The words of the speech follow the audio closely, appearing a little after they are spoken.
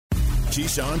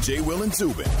Keyshawn, J. Will, and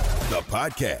Zubin, the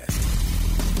podcast.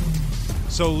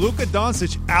 So Luka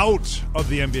Doncic out of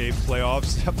the NBA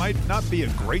playoffs. That might not be a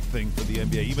great thing for the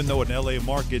NBA, even though an LA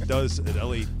market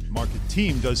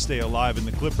team does stay alive. And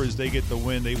the Clippers, they get the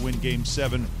win. They win Game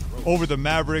 7 over the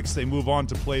Mavericks. They move on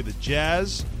to play the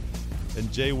Jazz.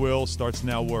 And J. Will starts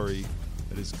now worry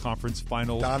that his conference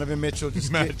final Donovan Mitchell,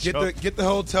 just matchup get the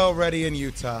hotel ready in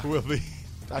Utah. will be.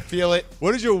 I feel it.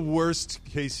 What is your worst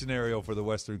case scenario for the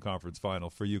Western Conference Final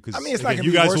for you? Because it's not going to be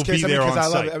you guys worst will case. be there on I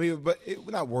love site. it. But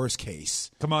not worst case.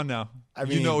 Come on now.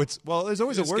 There's always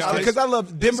a worst case. Because I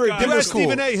love Denver. Denver's cool.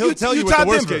 Stephen A. He'll tell you what the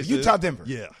worst case is. Utah, Denver.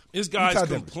 Yeah. This guy's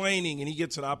complaining, and he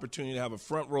gets an opportunity to have a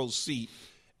front row seat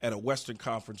at a Western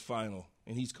Conference Final,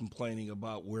 and he's complaining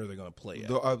about where they're going to play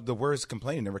at. The words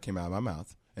complaining never came out of my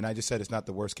mouth. And I just said it's not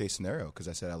the worst case scenario because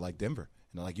I said I like Denver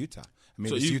and I like Utah.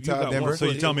 So it's you Utah, got Denver. one So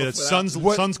you tell me that Suns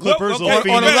Clippers on a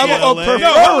level of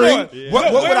preferring,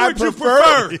 what would I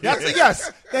prefer?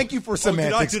 Yes. Thank you for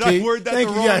semantics, did I word that Thank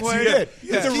the you. wrong Yes, way? you did.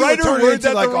 Yeah. Did the writer word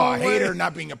that like, the wrong way? hater,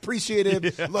 not being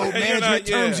appreciative, low management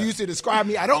terms used to describe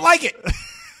me. I don't like it.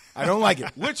 I don't like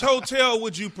it. Which hotel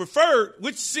would you prefer?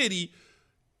 Which city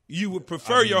you would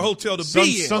prefer your hotel to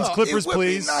be in? Suns Clippers, it would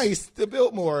please. Be nice to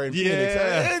Biltmore in Phoenix.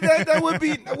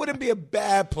 That wouldn't be a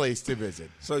bad place to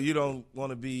visit. So you don't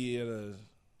want to be at a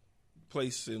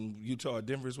place in Utah or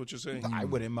Denver is what you're saying? I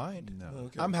wouldn't mind. No.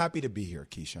 Okay. I'm happy to be here,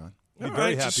 Keyshawn. Be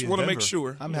very happy just in want to Denver. make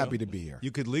sure. I'm happy to be here.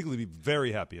 You could legally be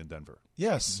very happy in Denver.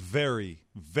 Yes. Very,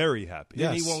 very happy. Yes.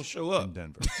 And he won't show up in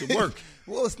Denver to work.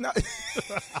 Well, it's not.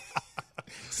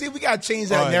 See, we got to change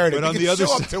that All right, narrative. but on You the can other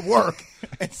show up side- to work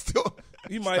and still.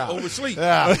 You might oversleep.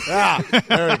 There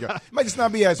we go. It might just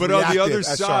not be as But on reactive,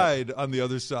 the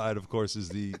other side, of course, is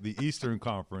the Eastern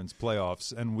Conference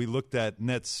playoffs, and we looked at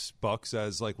Nets Bucks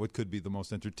as like what could be the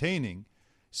most entertaining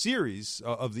series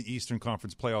of the Eastern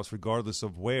Conference playoffs, regardless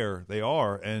of where they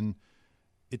are. And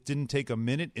it didn't take a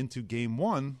minute into Game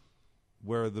 1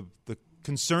 where the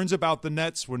concerns about the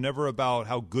Nets were never about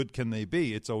how good can they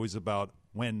be. It's always about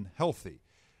when healthy.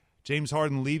 James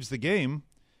Harden leaves the game.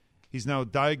 He's now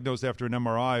diagnosed after an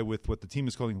MRI with what the team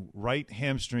is calling right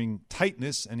hamstring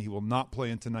tightness, and he will not play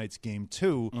in tonight's Game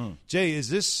 2. Jay, is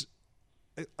this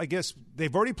 – I guess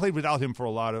they've already played without him for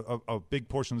a big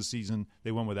portion of the season.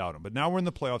 They went without him. But now we're in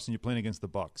the playoffs, and you're playing against the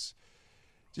Bucks.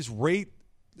 Just rate,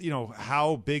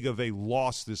 how big of a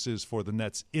loss this is for the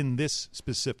Nets in this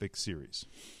specific series.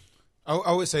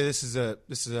 I would say this is a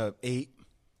 8.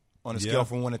 On a scale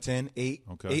from 1 to 10, 8.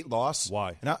 Okay. 8 loss.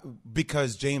 Why?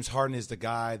 Because James Harden is the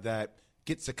guy that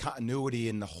gets the continuity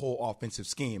in the whole offensive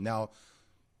scheme. Now,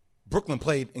 Brooklyn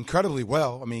played incredibly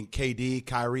well. I mean, KD,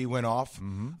 Kyrie went off.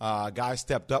 Guys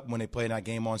stepped up when they played that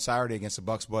game on Saturday against the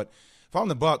Bucks. But if I'm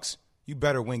the Bucks, you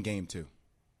better win Game 2.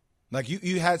 Like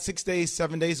you had 6 days,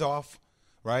 7 days off,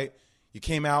 right? You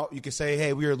came out. You could say,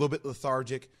 hey, we were a little bit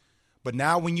lethargic. But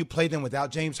now when you play them without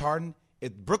James Harden,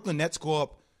 if Brooklyn Nets go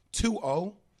up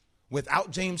 2-0,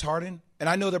 without James Harden, and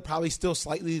I know they're probably still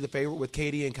slightly the favorite with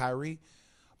KD and Kyrie,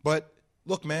 but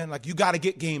look, man, like you got to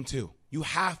get Game 2. You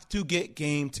have to get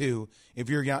Game 2 if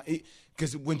you're young,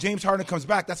 because when James Harden comes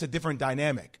back, that's a different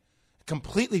dynamic,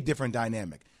 completely different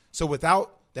dynamic. So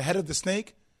without the head of the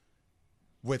snake,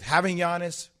 with having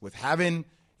Giannis, with having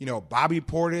Bobby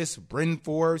Portis, Bryn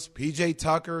Forbes, PJ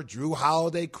Tucker, Drew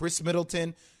Holiday, Chris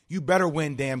Middleton. You better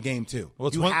win damn Game 2.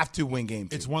 Well, you have to win Game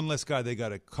 2. It's one less guy they got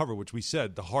to cover, which we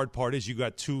said. The hard part is you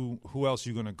got 2. Who else are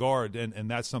you going to guard?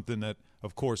 And that's something that,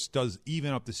 of course, does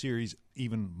even up the series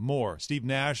even more. Steve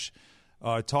Nash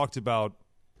talked about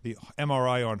the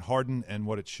MRI on Harden and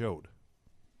what it showed.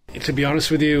 To be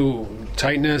honest with you,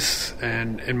 tightness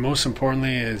and most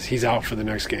importantly is he's out for the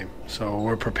next game. So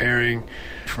we're preparing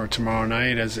for tomorrow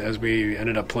night as we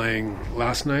ended up playing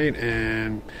last night,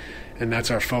 and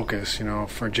that's our focus.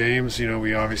 For James,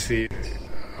 we obviously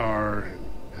are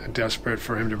desperate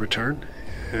for him to return,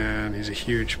 and he's a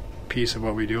huge piece of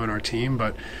what we do in our team.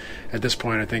 But at this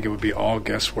point, I think it would be all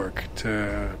guesswork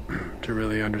to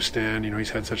really understand. He's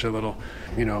had such a little,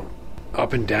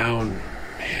 up and down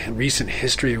recent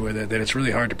history with it that it's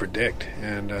really hard to predict.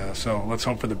 And so let's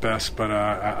hope for the best.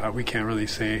 But we can't really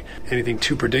say anything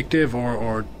too predictive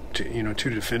or too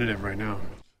definitive right now.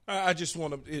 I just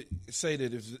want to say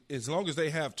that as long as they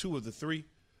have 2 of the 3,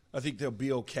 I think they'll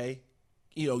be okay.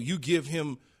 You give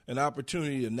him an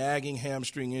opportunity, a nagging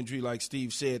hamstring injury, like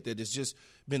Steve said, that has just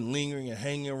been lingering and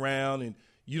hanging around, and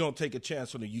you don't take a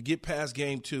chance on it. You get past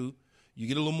Game 2, you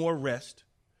get a little more rest.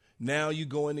 Now you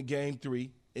go into Game 3,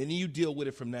 and you deal with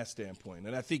it from that standpoint.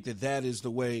 And I think that is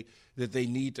the way that they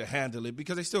need to handle it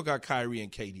because they still got Kyrie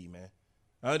and KD, man.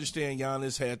 I understand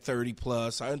Giannis had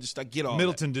 30-plus. I get all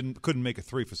Middleton that. couldn't make a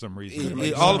three for some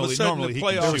reason. All of a sudden, normally the he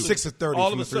can playoffs, shoot. 6 of 30 all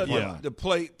from of a the three-point sudden, line. the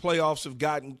playoffs have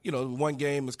gotten, one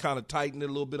game has kind of tightened it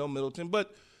a little bit on Middleton.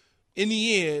 But in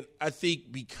the end, I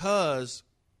think because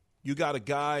you got a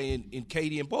guy in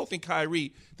KD and both in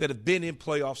Kyrie that have been in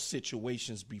playoff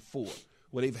situations before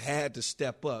where they've had to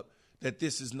step up, that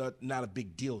this is not a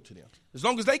big deal to them. As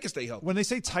long as they can stay healthy. When they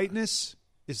say tightness,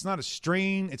 it's not a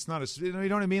strain. It's not a. You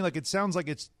know what I mean? Like it sounds like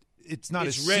it's not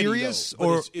as ready, serious, though,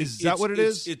 or is that what it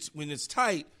is? It's when it's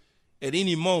tight, at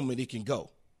any moment it can go.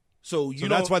 So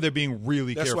that's why they're being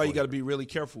really careful. That's why you got to be really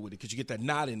careful with it, because you get that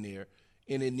knot in there,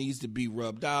 and it needs to be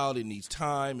rubbed out. It needs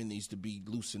time. It needs to be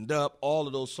loosened up. All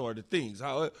of those sort of things.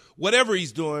 Whatever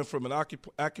he's doing from an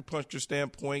acupuncture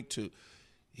standpoint to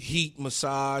heat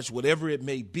massage, whatever it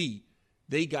may be,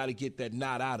 they got to get that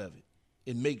knot out of it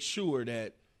and make sure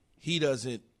that he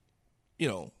doesn't,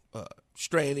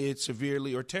 strain it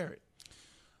severely or tear it.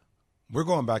 We're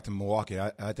going back to Milwaukee.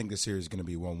 I think this series is going to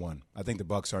be 1-1. I think the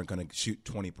Bucks aren't going to shoot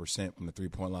 20% from the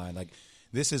three-point line. Like,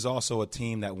 this is also a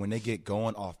team that when they get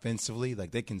going offensively,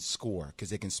 like, they can score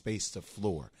because they can space the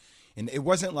floor. And it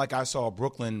wasn't like I saw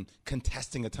Brooklyn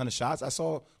contesting a ton of shots. I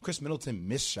saw Chris Middleton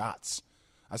miss shots.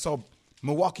 I saw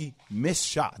Milwaukee miss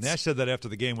shots. Nash said that after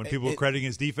the game when people were crediting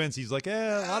his defense. He's like,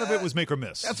 a lot of it was make or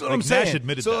miss. That's what I'm saying. Nash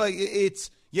admitted so,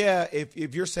 that.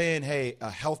 If you're saying, hey,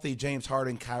 a healthy James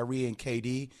Harden, Kyrie, and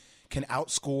KD can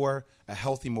outscore a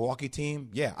healthy Milwaukee team,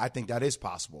 yeah, I think that is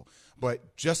possible.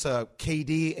 But just a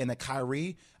KD and a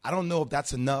Kyrie, I don't know if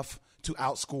that's enough to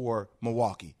outscore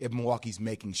Milwaukee if Milwaukee's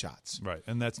making shots. Right,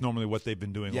 and that's normally what they've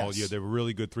been doing all year. They were a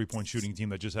really good three-point shooting team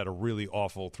that just had a really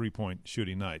awful three-point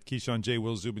shooting night. Keyshawn J.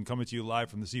 Will Zubin coming to you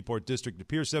live from the Seaport District of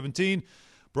Pier 17,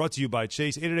 brought to you by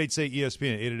Chase.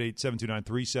 888-SAY-ESPN,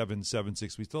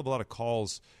 888-729-3776. We still have a lot of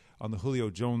calls on the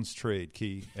Julio Jones trade,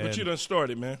 Key. But you done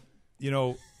started, man.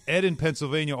 Ed in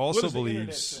Pennsylvania also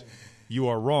believes you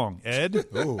are wrong. Ed?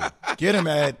 Ooh, get him,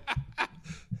 Ed.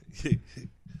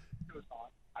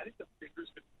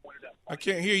 I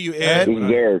can't hear you, Ed. This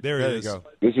is Eric. There he is. Go.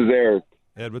 This is Eric.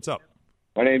 Ed, what's up?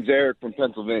 My name's Eric from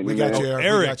Pennsylvania. We got you, Eric.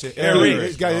 Eric. We got you.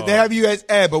 Eric. They have you as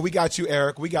Ed, but we got you,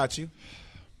 Eric. We got you.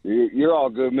 You're all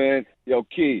good, man. Yo,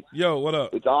 Key. Yo, what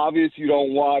up? It's obvious you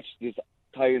don't watch this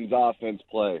Titans offense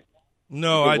play.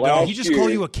 No, I don't. He just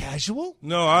called you a casual?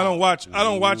 No, I don't watch the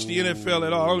NFL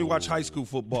at all. I only watch high school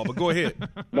football. But go ahead.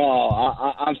 No,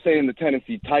 I'm saying the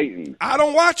Tennessee Titans. I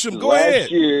don't watch them. Go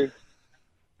ahead.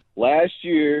 Last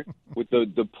year, with the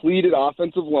depleted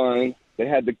offensive line, they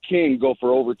had the King go for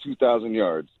over 2,000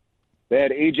 yards. They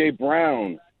had A.J.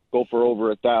 Brown go for over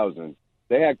 1,000.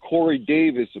 They had Corey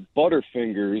Davis,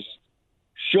 Butterfingers,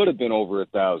 should have been over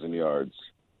 1,000 yards.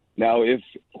 Now, if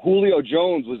Julio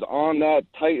Jones was on that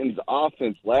Titans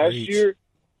offense last year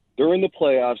during the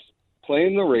playoffs,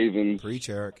 playing the Ravens, Preach,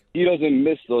 Eric. he doesn't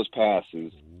miss those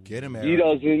passes. Get him, Eric. He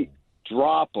doesn't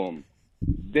drop them.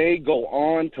 They go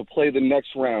on to play the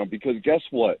next round because guess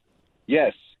what?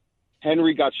 Yes,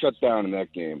 Henry got shut down in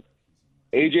that game.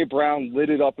 A.J. Brown lit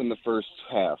it up in the first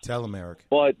half. Tell him, Eric.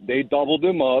 But they doubled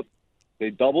him up. They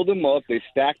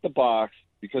stacked the box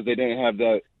because they didn't have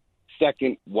that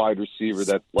second wide receiver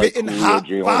that's like Spitting hot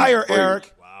fire,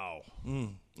 Eric. Wow.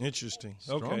 Interesting.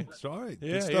 Strong. Okay. All right.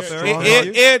 Yeah, Good stuff,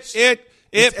 Eric. Eric.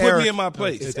 Ed, put Eric. me in my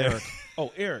place. It's Eric.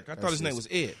 Oh, Eric. I thought his name was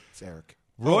Ed. It's Eric.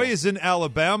 Roy is in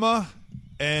Alabama,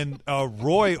 and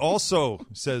Roy also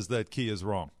says that Key is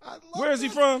wrong. Where is he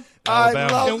from?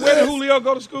 Alabama. I love And where did Julio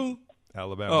go to school?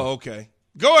 Alabama. Oh, okay.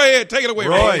 Go ahead. Take it away,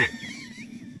 Roy.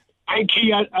 Hey,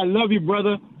 Key, I love you,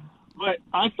 brother. But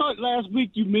I thought last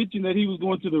week you mentioned that he was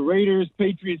going to the Raiders,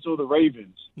 Patriots, or the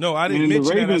Ravens. No, I didn't And the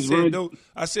mention that. Ravens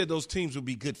I said those teams would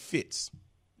be good fits.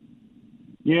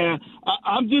 Yeah,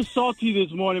 I'm just salty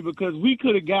this morning because we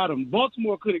could have got him.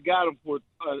 Baltimore could have got him for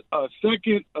a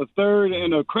second, a third,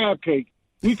 and a crab cake.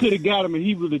 We could have got him, and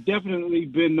he would have definitely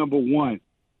been number one.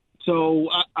 So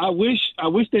I wish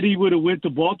that he would have went to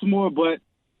Baltimore, but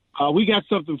we got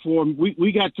something for him.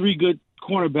 We got three good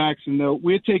cornerbacks, and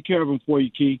we'll take care of him for you,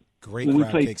 Key. Great when we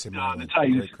crab play, cakes in the Maryland.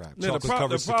 Titans. Great crab. Now, Chocolate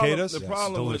covered cicadas? The Yes,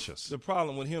 problem delicious. the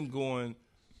problem with him going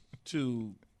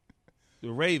to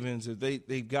the Ravens is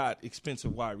they've got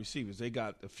expensive wide receivers. They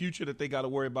got a future that they got to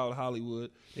worry about in Hollywood.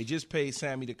 They just paid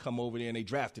Sammy to come over there, and they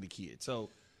drafted a kid.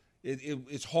 So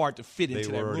it's hard to fit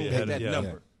into that room with that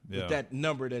number. With that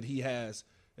number that he has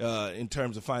in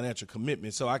terms of financial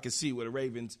commitment. So I can see where the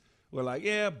Ravens were like,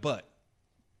 yeah, but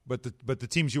the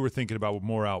teams you were thinking about were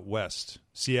more out west.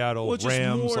 Seattle, well,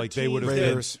 Rams, like they would have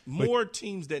Raiders. more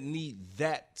teams that need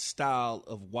that style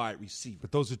of wide receiver.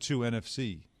 But those are two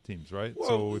NFC teams, right? Well,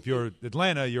 so if you're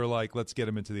Atlanta, you're like, let's get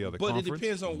them into the other conference. But it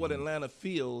depends on what Atlanta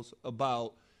feels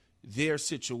about their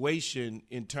situation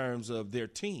in terms of their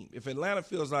team. If Atlanta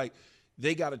feels like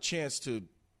they got a chance to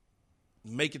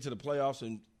make it to the playoffs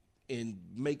and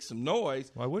make some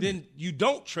noise, then you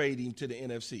don't trade him to the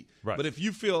NFC. Right. But if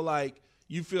you feel like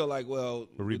well,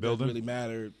 it doesn't really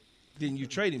matter, then you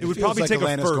trade him. It would probably take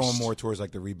Atlanta's a first. going more towards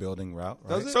like the rebuilding route,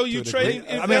 right? So you trade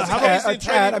him. I mean, how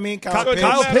about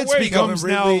Kyle Pitts becomes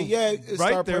now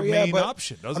right their main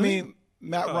option, doesn't he? I mean,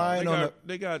 Matt Ryan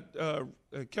they got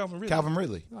Calvin Ridley. Calvin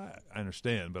Ridley. I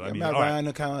understand, but I mean, Matt Ryan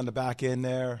kind of on the back end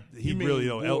there. He really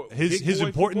his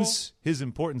importance. His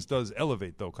importance does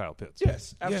elevate though. Kyle Pitts.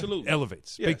 Yes, absolutely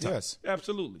elevates big time. Yes,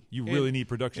 absolutely. You really need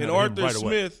production. And out of him right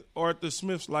away. Arthur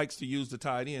Smith likes to use the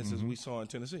tight ends as we saw in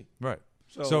Tennessee. Right.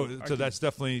 So that's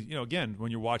definitely again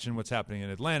when you're watching what's happening in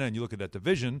Atlanta and you look at that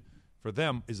division for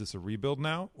them, is this a rebuild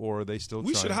now or are they still?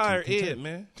 We should hire Ed,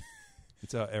 man.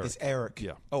 It's Eric. It's Eric.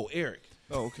 Yeah. Oh, Eric.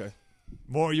 Oh, okay.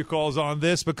 More of your calls on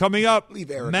this, but coming up,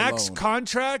 leave Eric max alone.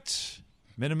 Contract,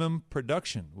 minimum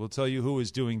production. We'll tell you who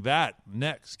is doing that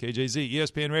next. KJZ,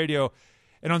 ESPN Radio,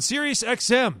 and on Sirius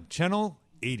XM, Channel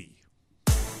 80.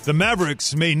 The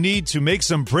Mavericks may need to make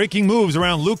some breaking moves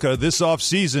around Luka this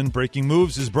offseason. Breaking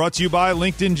Moves is brought to you by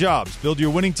LinkedIn Jobs. Build your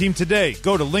winning team today.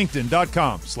 Go to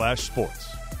linkedin.com/sports.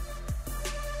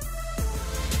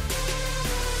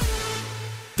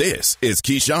 This is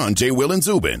Keyshawn, J. Will, and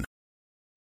Zubin.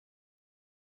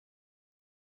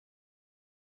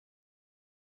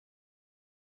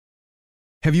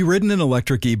 Have you ridden an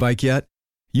electric e-bike yet?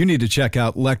 You need to check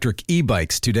out Electric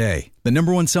E-Bikes today, the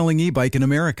 #1 selling e-bike in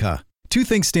America. Two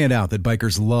things stand out that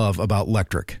bikers love about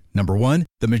Electric. Number one,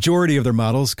 the majority of their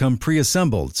models come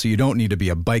pre-assembled, so you don't need to be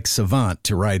a bike savant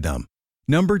to ride them.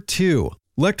 Number two,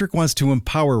 Electric wants to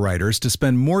empower riders to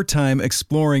spend more time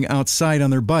exploring outside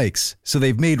on their bikes, so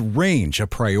they've made range a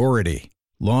priority.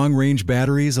 Long-range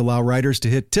batteries allow riders to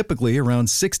hit typically around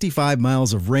 65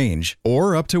 miles of range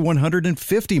or up to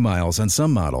 150 miles on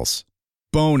some models.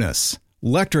 Bonus,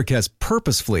 Electric has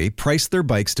purposefully priced their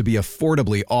bikes to be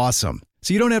affordably awesome,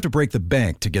 so you don't have to break the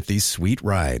bank to get these sweet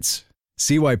rides.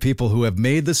 See why people who have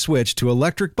made the switch to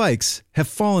electric bikes have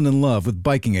fallen in love with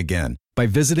biking again by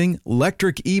visiting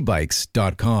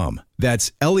electricebikes.com.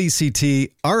 That's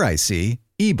LECTRIC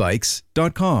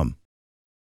ebikes.com.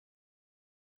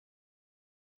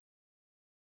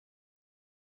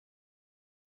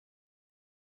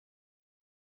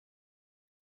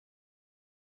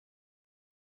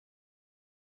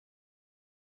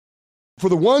 For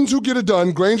the ones who get it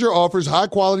done, Grainger offers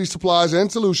high-quality supplies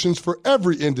and solutions for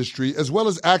every industry, as well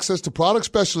as access to product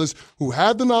specialists who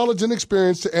have the knowledge and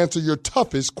experience to answer your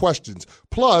toughest questions.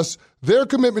 Plus, their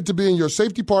commitment to being your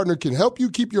safety partner can help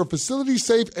you keep your facility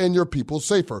safe and your people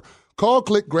safer. Call,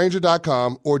 click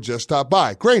Grainger.com, or just stop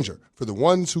by. Grainger, for the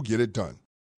ones who get it done.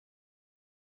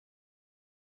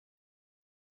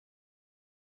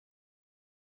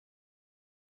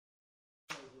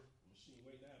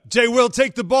 Jay Will,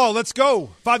 take the ball. Let's go.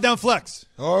 5 down flex.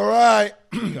 All right.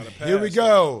 Here we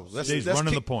go. Jay's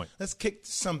running the point. Let's kick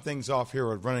some things off here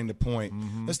with running the point.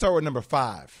 Let's start with number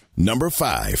 5. Number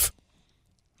 5.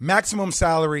 Maximum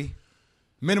salary,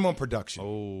 minimum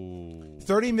production.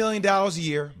 $30 million a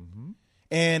year.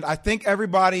 And I think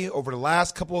everybody over the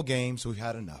last couple of games, we've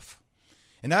had enough.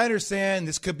 And I understand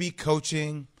this could be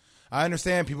coaching. I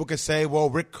understand people could say, well,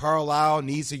 Rick Carlisle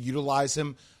needs to utilize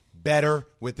him better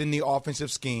within the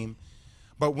offensive scheme.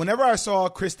 But whenever I saw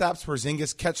Kristaps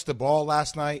Porzingis catch the ball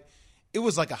last night, it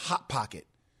was like a hot pocket.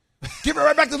 Give it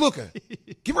right back to Luka.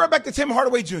 Give it right back to Tim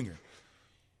Hardaway Jr.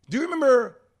 Do you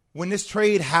remember when this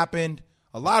trade happened?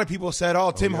 A lot of people said,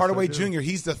 Tim Hardaway Jr.,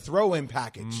 he's the throw-in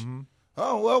package.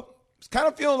 Oh, well, it's kind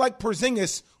of feeling like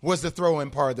Porzingis was the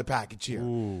throw-in part of the package here.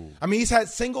 I mean, he's had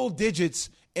single digits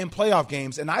in playoff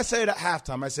games. And I said at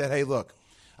halftime, I said, hey, look,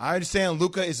 I understand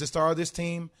Luka is the star of this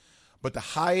team, but the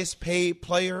highest paid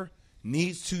player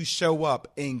needs to show up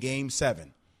in Game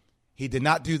 7. He did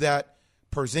not do that.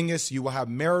 Porzingis, you will have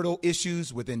marital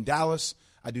issues within Dallas.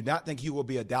 I do not think he will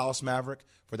be a Dallas Maverick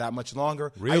for that much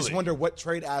longer. Really? I just wonder what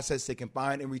trade assets they can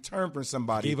find in return from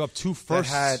somebody. Gave up 2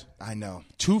 firsts. I know.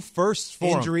 2 firsts for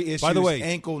injury him. issues, By the way,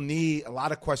 ankle, knee, a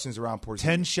lot of questions around Porzingis.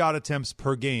 10 shot attempts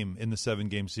per game in the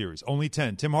 7-game series. Only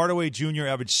 10. Tim Hardaway Jr.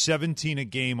 averaged 17 a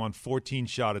game on 14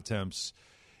 shot attempts.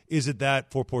 Is it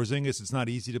that for Porzingis it's not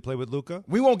easy to play with Luka?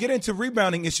 We won't get into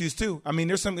rebounding issues, too. I mean,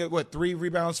 there's some, 3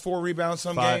 rebounds, 4 rebounds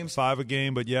some games? 5 a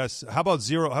game, but yes. How about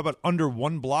 0? How about under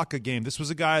 1 block a game? This was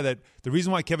a guy that the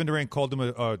reason why Kevin Durant called him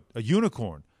a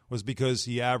unicorn was because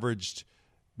he averaged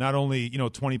not only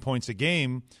 20 points a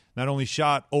game, not only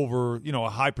shot over a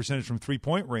high percentage from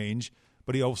 3-point range,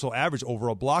 but he also averaged over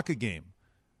a block a game.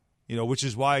 Which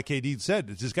is why KD said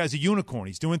this guy's a unicorn.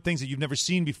 He's doing things that you've never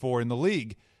seen before in the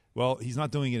league. Well, he's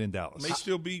not doing it in Dallas.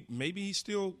 Maybe he's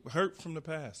still hurt from the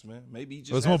past, man. Maybe he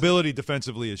just his mobility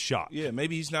defensively is shot. Yeah,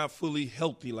 maybe he's not fully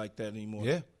healthy like that anymore.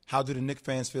 Yeah. How do the Knicks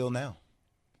fans feel now?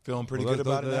 Feeling pretty good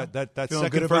about it now? That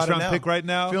second first-round pick right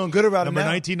now. Feeling good about it now. Number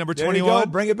 19, number there 21. You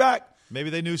go. Bring it back. Maybe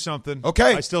they knew something.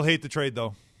 Okay. I still hate the trade,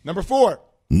 though. Number 4.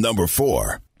 Number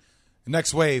 4.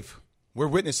 Next wave. We're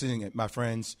witnessing it, my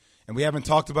friends. And we haven't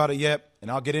talked about it yet,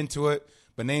 and I'll get into it.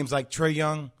 But names like Trae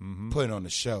Young, put it on the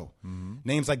show. Mm-hmm.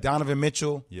 Names like Donovan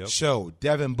Mitchell, show.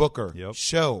 Devin Booker,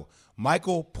 show.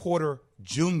 Michael Porter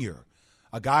Jr.,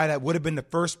 a guy that would have been the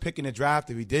first pick in the draft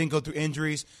if he didn't go through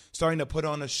injuries, starting to put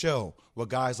on a show with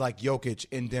guys like Jokic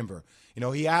in Denver.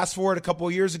 He asked for it a couple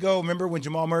of years ago. Remember when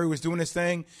Jamal Murray was doing his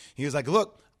thing? He was like,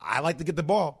 look, I like to get the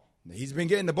ball. He's been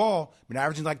getting the ball, been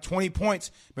averaging like 20 points,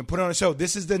 been put on a show.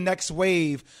 This is the next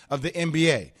wave of the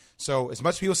NBA. So as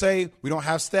much as people say we don't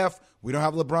have Steph, we don't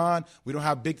have LeBron, we don't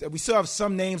have we still have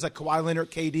some names like Kawhi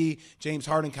Leonard, KD, James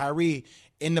Harden, Kyrie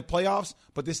in the playoffs,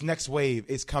 but this next wave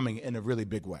is coming in a really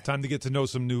big way. Time to get to know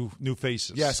some new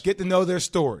faces. Yes, get to know their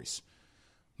stories.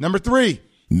 Number 3.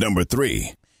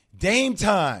 Dame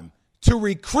time to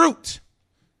recruit.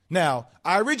 Now,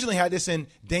 I originally had this in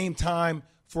Dame time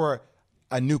for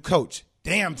a new coach.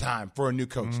 Damn time for a new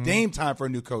coach. Mm-hmm. Dame time for a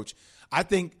new coach. I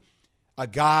think a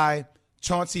guy,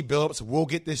 Chauncey Billups, will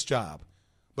get this job.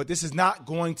 But this is not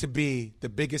going to be the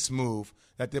biggest move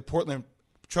that the Portland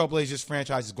Trailblazers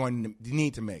franchise is going to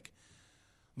need to make.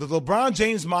 The LeBron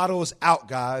James model is out,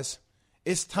 guys.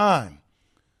 It's time.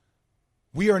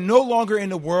 We are no longer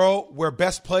in a world where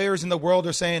best players in the world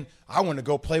are saying, I want to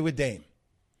go play with Dame.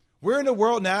 We're in a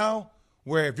world now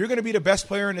where if you're going to be the best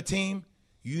player in the team,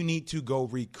 you need to go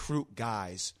recruit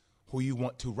guys who you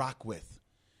want to rock with.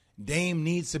 Dame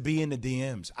needs to be in the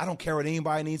DMs. I don't care what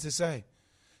anybody needs to say.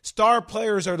 Star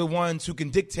players are the ones who can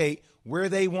dictate where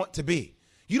they want to be.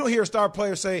 You don't hear a star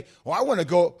player say, "Oh, I want to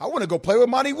go play with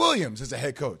Monty Williams as a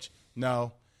head coach."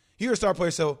 No. You hear a star player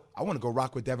say, "I want to go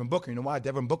rock with Devin Booker." You know why?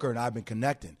 Devin Booker and I have been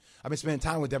connecting. I've been spending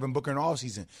time with Devin Booker in all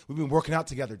season. We've been working out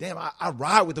together. Damn, I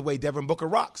ride with the way Devin Booker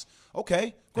rocks.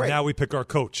 Okay, great. And now we pick our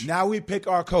coach.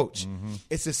 Mm-hmm.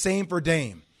 It's the same for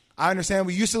Dame. I understand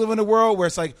we used to live in a world where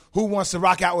it's like, who wants to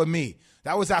rock out with me?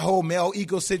 That was that whole male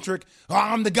egocentric, oh,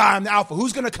 I'm the guy, I'm the alpha.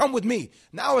 Who's going to come with me?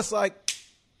 Now it's like,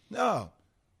 no.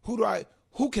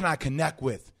 Who can I connect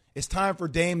with? It's time for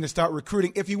Dame to start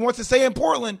recruiting if he wants to stay in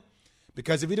Portland.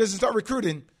 Because if he doesn't start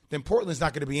recruiting, then Portland's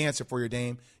not going to be answered for your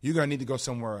Dame. You're going to need to go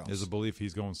somewhere else. There's a belief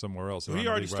he's going somewhere else. Well, he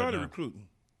already started recruiting.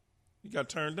 He got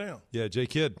turned down. Yeah, J.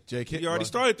 Kidd. He already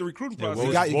started the recruiting process.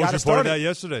 You got to start that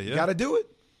yesterday. Yeah. You got to do it.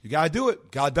 You got to do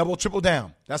it. Got to double, triple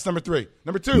down. That's number 3.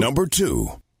 Number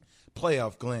 2.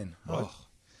 Playoff Glenn. What? Oh.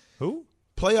 Who?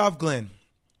 Playoff Glenn.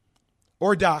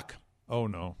 Or Doc. Oh,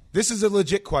 no. This is a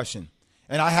legit question.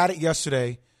 And I had it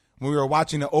yesterday when we were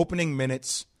watching the opening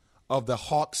minutes of the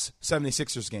Hawks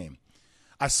 76ers game.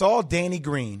 I saw Danny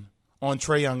Green on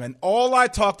Trae Young, and all I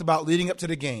talked about leading up to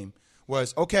the game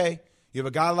was, okay, you have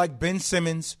a guy like Ben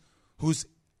Simmons who's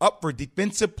up for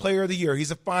Defensive Player of the Year.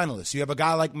 He's a finalist. You have a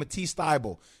guy like Matisse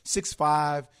Thybulle,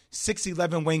 6'5", 6'11"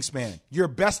 wingspan. Your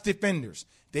best defenders.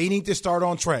 They need to start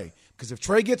on Trae because if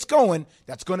Trae gets going,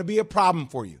 that's going to be a problem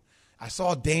for you. I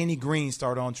saw Danny Green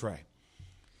start on Trae.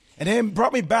 And then it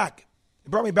brought me back.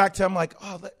 It brought me back to, I'm like,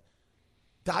 oh,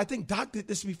 I think Doc did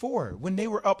this before when they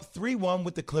were up 3-1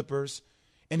 with the Clippers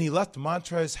and he left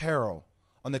Montrezl Harrell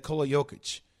on Nikola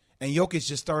Jokic. And Jokic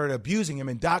just started abusing him,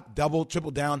 and Doc doubled,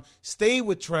 tripled down, stayed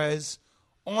with Trez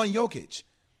on Jokic.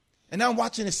 And now I'm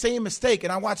watching the same mistake,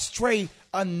 and I watched Trae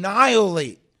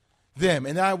annihilate them.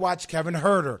 And then I watched Kevin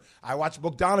Huerter. I watched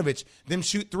Bogdanović, them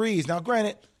shoot threes. Now,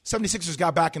 granted, 76ers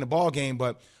got back in the ball game,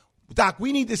 but, Doc,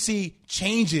 we need to see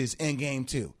changes in Game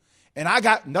 2. And I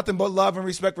got nothing but love and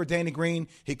respect for Danny Green.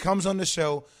 He comes on the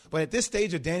show. But at this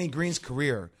stage of Danny Green's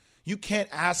career, you can't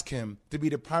ask him to be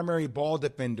the primary ball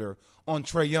defender on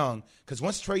Trae Young, because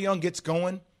once Trae Young gets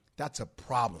going, that's a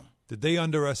problem. Did they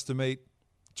underestimate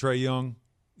Trae Young?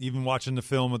 Even watching the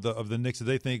film of the Knicks, did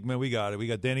they think, man, we got it. We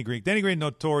got Danny Green. Danny Green,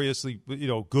 notoriously,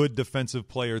 good defensive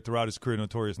player throughout his career.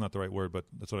 Notorious, not the right word, but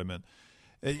that's what I meant.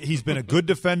 He's been a good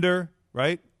defender,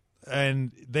 right?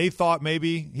 And they thought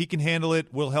maybe he can handle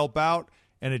it, will help out,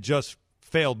 and it just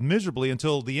failed miserably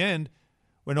until the end,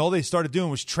 when all they started doing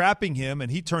was trapping him,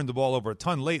 and he turned the ball over a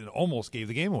ton late and almost gave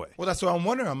the game away. Well, that's what I'm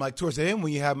wondering. I'm like, towards the end,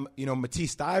 when you have,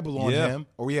 Matisse Thybulle on him,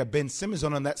 or we have Ben Simmons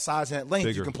on that size and that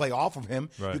length, you can play off of him.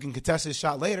 Right. You can contest his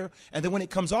shot later. And then when it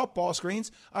comes off ball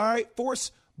screens, all right,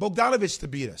 force Bogdanović to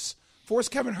beat us. Force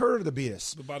Kevin Huerter to beat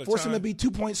us. Force him to be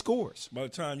 2-point scores. By the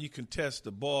time you contest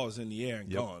the balls in the air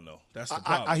and gone, though. That's the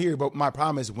problem. I hear you, but my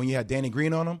problem is when you have Danny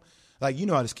Green on him, like, you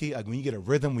know how this key, like when you get a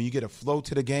rhythm, when you get a flow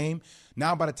to the game,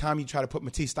 now by the time you try to put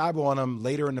Matisse Thybulle on him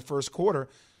later in the first quarter,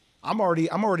 I'm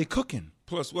already cooking.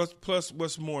 Plus,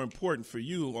 what's more important for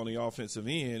you on the offensive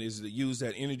end is to use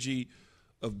that energy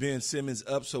of Ben Simmons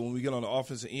up so when we get on the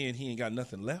offensive end, he ain't got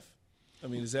nothing left. I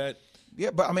mean, is that –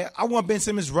 Yeah, but, I mean, I want Ben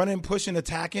Simmons running, pushing,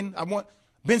 attacking. I want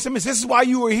Ben Simmons, this is why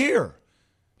you were here.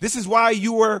 This is why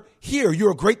you were here.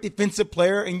 You're a great defensive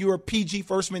player, and you're a PG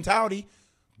first mentality.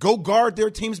 Go guard their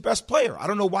team's best player. I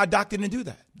don't know why Doc didn't do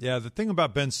that. Yeah, the thing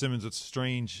about Ben Simmons that's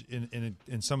strange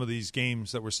in some of these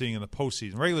games that we're seeing in the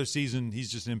postseason. Regular season,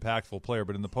 he's just an impactful player,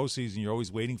 but in the postseason, you're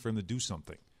always waiting for him to do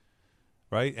something,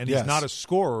 right? And he's not a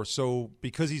scorer, so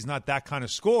because he's not that kind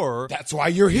of scorer, that's why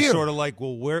you're here. Sort of like,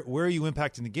 well, where are you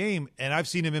impacting the game? And I've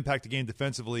seen him impact the game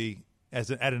defensively at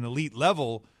an elite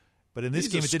level, but in this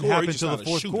game, it didn't happen until the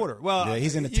fourth quarter. Well, yeah,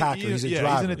 he's an attacker. He's a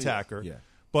driver. He's an attacker. Yeah.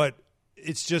 But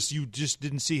it's just you just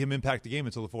didn't see him impact the game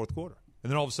until the fourth quarter.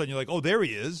 And then all of a sudden you're like, oh, there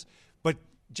he is. But,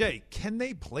 Jay, can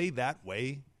they play that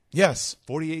way? Yes.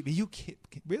 48. You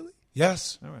really?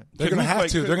 Yes. All right. They're going to have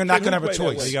to. They're not going to have a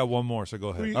choice. You got one more, so go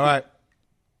ahead. All right.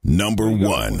 Number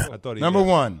one. Number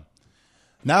one.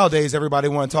 Nowadays, everybody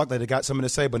want to talk like they got something to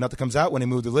say, but nothing comes out when they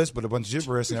move the list, but a bunch of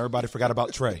gibberish, and everybody forgot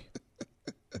about Trey.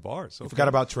 Bars. Okay. Forgot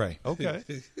about Trey. Okay.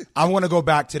 I want to go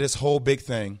back to this whole big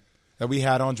thing that we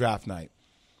had on draft night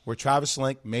where Travis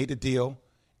Link made the deal,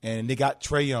 and they got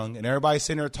Trae Young, and everybody's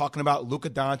sitting there talking about Luka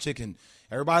Doncic, and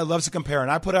everybody loves to compare.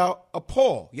 And I put out a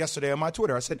poll yesterday on my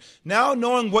Twitter. I said, now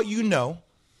knowing what you know,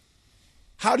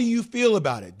 how do you feel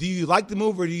about it? Do you like the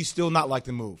move or do you still not like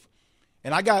the move?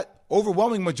 And I got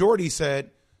overwhelming majority said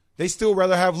they still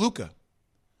rather have Luka.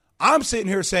 I'm sitting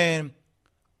here saying,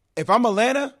 if I'm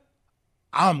Atlanta,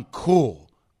 I'm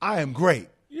cool. I am great.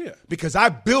 Yeah. Because I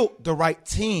built the right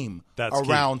team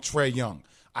around Trae Young.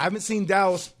 I haven't seen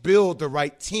Dallas build the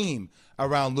right team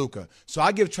around Luka. So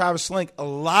I give Travis Link a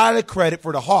lot of credit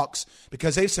for the Hawks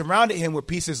because they've surrounded him with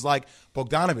pieces like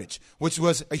Bogdanović, which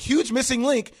was a huge missing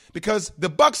link because the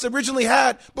Bucks originally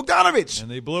had Bogdanović. And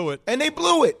they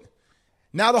blew it.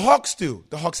 Now the Hawks do.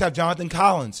 The Hawks have Jonathan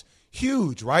Collins.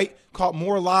 Huge, right? Caught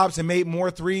more lobs and made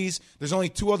more threes. There's only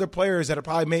two other players that have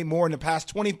probably made more in the past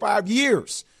 25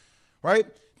 years, right?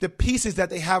 The pieces that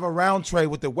they have around Trae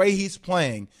with the way he's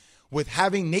playing, with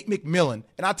having Nate McMillan.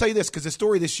 And I'll tell you this, because the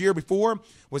story this year before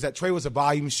was that Trae was a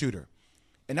volume shooter.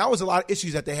 And that was a lot of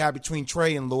issues that they had between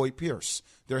Trae and Lloyd Pierce,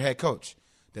 their head coach.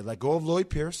 They let go of Lloyd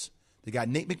Pierce. They got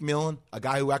Nate McMillan, a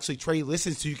guy who actually Trae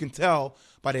listens to. You can tell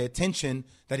by the attention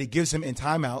that he gives him in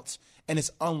timeouts. And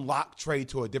it's unlocked Trae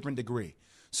to a different degree.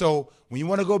 So when you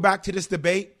want to go back to this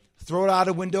debate, throw it out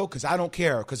the window because I don't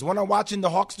care. Because what I'm watching the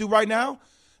Hawks do right now,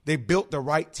 they built the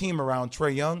right team around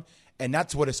Trae Young. And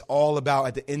that's what it's all about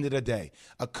at the end of the day.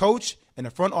 A coach in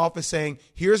the front office saying,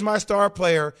 here's my star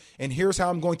player, and here's how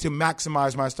I'm going to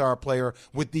maximize my star player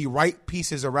with the right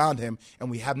pieces around him.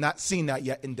 And we have not seen that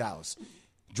yet in Dallas.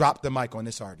 Drop the mic on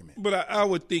this argument. But I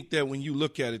would think that when you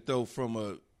look at it, though, from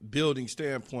a building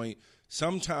standpoint,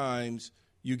 sometimes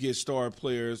you get star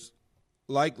players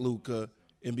like Luka,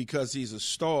 and because he's a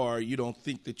star, you don't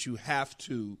think that you have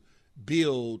to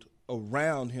build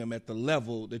around him at the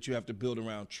level that you have to build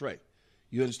around Trae.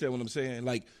 You understand what I'm saying?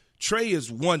 Like, Trae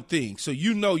is one thing. So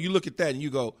you look at that and you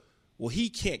go, well, he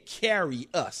can't carry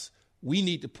us. We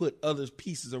need to put other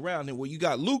pieces around him. Well, you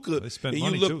got Luka, and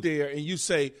you look there and you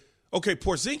say, okay,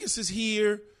 Porzingis is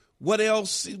here. What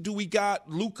else do we got?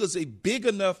 Luka's a big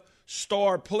enough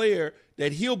star player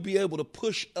that he'll be able to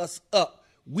push us up.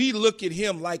 We look at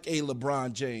him like a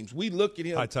LeBron James. We look at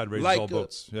him high tide raises like all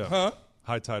boats. Yeah. Huh?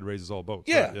 High tide raises all boats.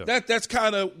 Yeah, right, yeah. That's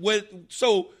kind of what.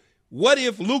 So what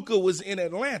if Luka was in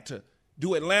Atlanta?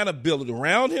 Do Atlanta build it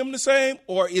around him the same,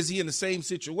 or is he in the same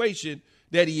situation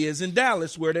that he is in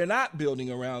Dallas, where they're not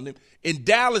building around him, and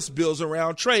Dallas builds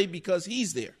around Trae because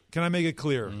he's there? Can I make it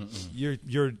clear?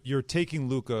 You're taking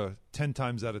Luka 10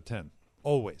 times out of 10,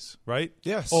 always, right?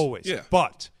 Yes, always. Yeah.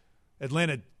 But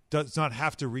Atlanta does not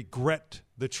have to regret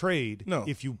the trade No.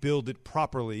 if you build it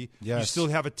properly. Yes. You still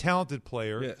have a talented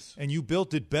player, Yes. and you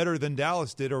built it better than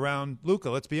Dallas did around Luka.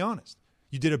 Let's be honest.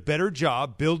 You did a better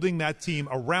job building that team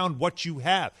around what you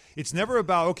have. It's never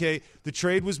about, okay, the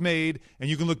trade was made, and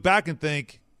you can look back and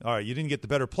think, all right, you didn't get the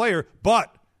better player,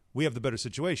 but we have the better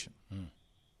situation.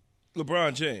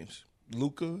 LeBron James,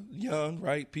 Luka, young,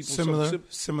 right? People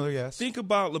Similar, yes. Think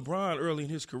about LeBron early in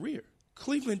his career.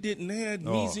 Cleveland didn't have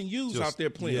knees and U's out there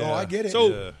playing. Yeah. Oh, I get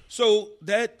it. So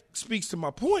that speaks to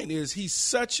my point is he's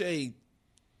such a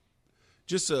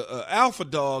just a alpha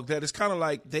dog that is kind of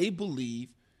like they believe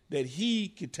that he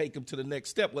could take them to the next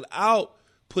step without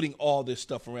putting all this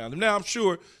stuff around him. Now, I'm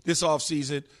sure this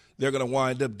offseason they're going to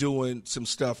wind up doing some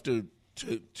stuff to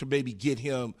maybe get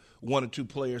him one or two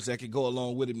players that could go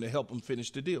along with him to help him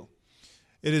finish the deal.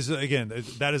 It is, again,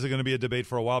 that is going to be a debate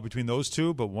for a while between those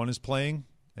two, but one is playing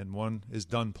and one is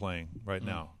done playing right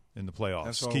now in the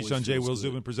playoffs. Keyshawn J. Will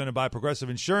Zubin, presented by Progressive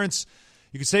Insurance.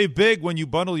 You can save big when you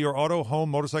bundle your auto, home,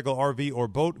 motorcycle, RV, or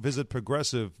boat. Visit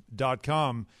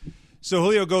Progressive.com. So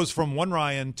Julio goes from one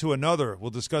Ryan to another.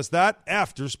 We'll discuss that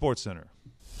after SportsCenter.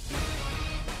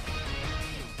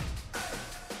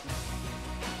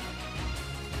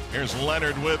 Here's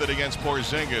Leonard with it against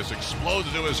Porzingis. Explodes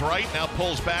to his right, now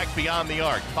pulls back beyond the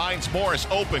arc. Finds Morris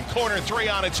open, corner three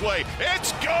on its way.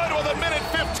 It's good with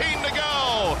 1:15 to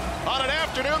go. On an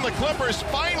afternoon, the Clippers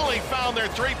finally found their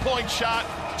three-point shot.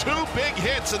 Two big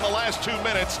hits in the last 2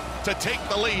 minutes to take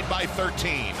the lead by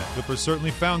 13. Clippers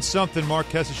certainly found something. Mark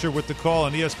Kessisher with the call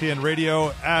on ESPN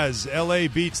Radio as L.A.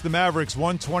 beats the Mavericks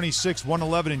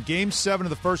 126-111 in Game 7 of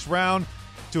the first round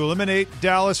to eliminate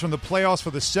Dallas from the playoffs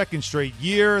for the second straight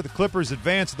year. The Clippers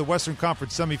advance to the Western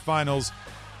Conference semifinals,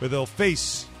 where they'll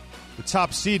face the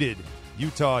top-seeded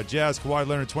Utah Jazz. Kawhi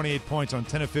Leonard, 28 points on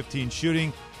 10 of 15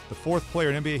 shooting. The fourth player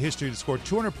in NBA history to score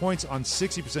 200 points on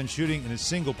 60% shooting in a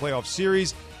single playoff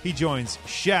series. He joins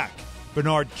Shaq,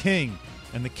 Bernard King,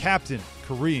 and the captain,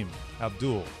 Kareem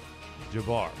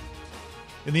Abdul-Jabbar.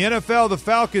 In the NFL, the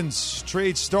Falcons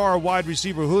trade star wide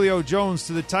receiver Julio Jones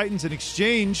to the Titans. In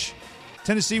exchange,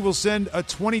 Tennessee will send a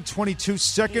 2022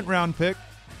 second-round pick,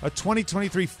 a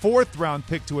 2023 fourth-round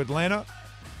pick to Atlanta.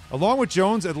 Along with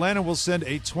Jones, Atlanta will send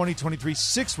a 2023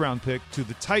 sixth-round pick to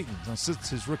the Titans. Now, since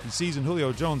his rookie season,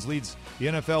 Julio Jones leads the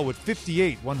NFL with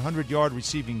 58 100-yard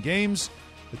receiving games.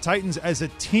 The Titans, as a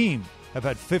team, have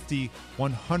had 50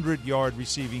 100-yard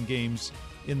receiving games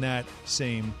in that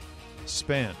same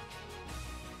span.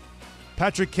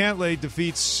 Patrick Cantlay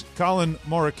defeats Colin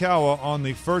Morikawa on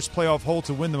the first playoff hole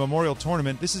to win the Memorial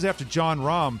Tournament. This is after Jon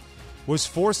Rahm was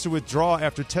forced to withdraw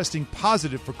after testing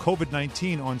positive for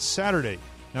COVID-19 on Saturday.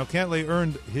 Now, Cantlay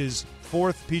earned his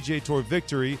fourth PGA Tour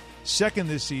victory, second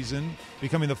this season,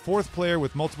 becoming the fourth player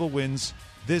with multiple wins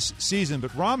this season.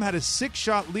 But Rahm had a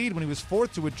 6-shot lead when he was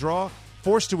forced to withdraw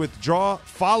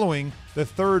following the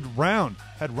third round.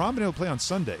 Had Rahm been able to play on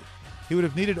Sunday, he would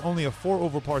have needed only a 4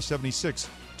 over par 76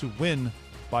 to win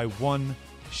by one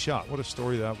shot. What a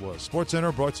story that was.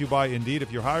 SportsCenter brought to you by Indeed.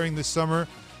 If you're hiring this summer,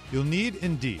 you'll need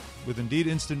Indeed. With Indeed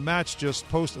Instant Match, just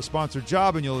post a sponsored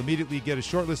job and you'll immediately get a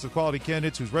short list of quality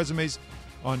candidates whose resumes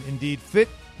on Indeed fit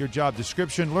your job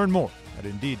description. Learn more at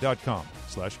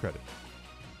Indeed.com/credit.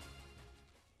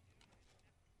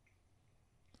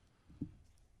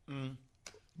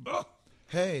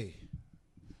 Hey.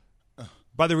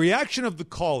 By the reaction of the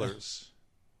callers,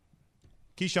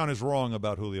 Keyshawn is wrong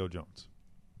about Julio Jones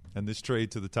and this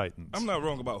trade to the Titans. I'm not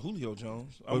wrong about Julio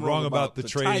Jones. I'm wrong about the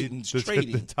trade. Titans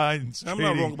trading. The Titans I'm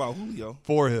not wrong about Julio.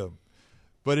 For him.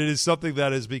 But it is something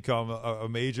that has become a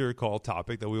major call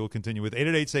topic that we will continue with.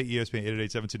 888-SAY-ESPN,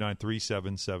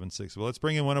 888-729-3776. Well, let's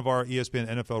bring in one of our ESPN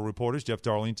NFL reporters, Jeff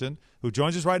Darlington, who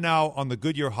joins us right now on the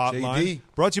Goodyear Hotline. JD.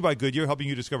 Brought to you by Goodyear, helping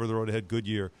you discover the road ahead.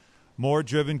 Goodyear, more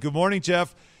driven. Good morning,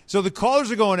 Jeff. So the callers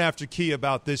are going after Key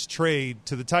about this trade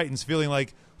to the Titans, feeling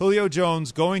like Julio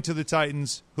Jones going to the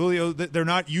Titans. Julio, they're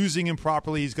not using him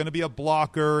properly. He's going to be a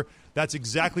blocker. That's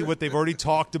exactly what they've already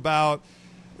talked about.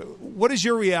 What is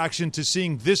your reaction to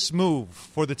seeing this move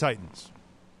for the Titans?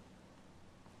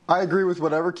 I agree with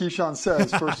whatever Keyshawn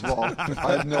says, first of all.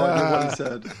 I have no idea what he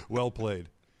said. Well played.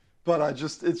 But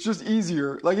it's just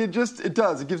easier. Like it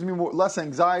does. It gives me less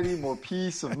anxiety, more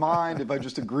peace of mind if I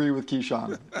just agree with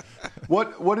Keyshawn.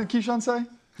 What did Keyshawn say?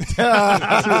 Seriously,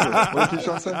 what did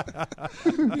Keyshawn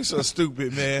say? You're so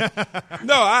stupid, man.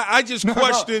 No, I just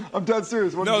questioned. No, I'm dead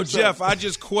serious. What did you Jeff, say? I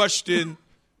just questioned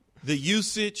the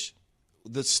usage,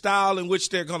 the style in which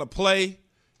they're going to play.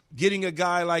 Getting a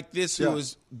guy like this who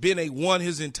has been won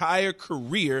his entire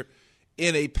career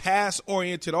in a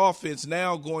pass-oriented offense,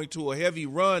 now going to a heavy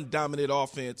run-dominant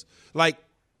offense. What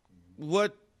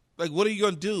are you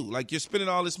going to do? Like, you're spending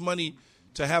all this money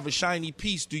to have a shiny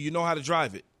piece. Do you know how to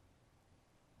drive it?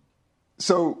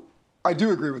 So I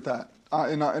do agree with that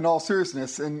in all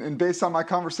seriousness. And based on my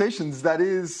conversations, that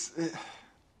is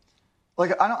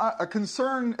a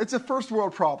concern. It's a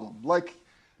first-world problem. Like,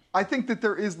 I think that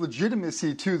there is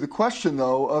legitimacy to the question,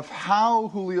 though, of how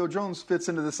Julio Jones fits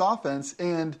into this offense.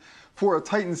 And for a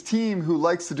Titans team who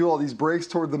likes to do all these breaks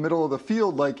toward the middle of the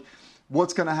field, like,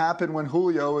 what's going to happen when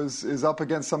Julio is up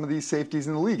against some of these safeties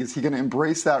in the league? Is he going to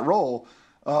embrace that role?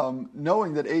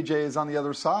 knowing that AJ is on the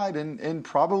other side and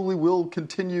probably will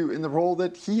continue in the role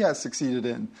that he has succeeded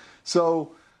in.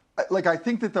 So, I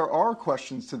think that there are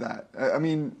questions to that. I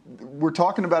mean, we're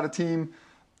talking about a team,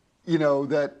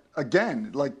 that,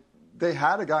 again, they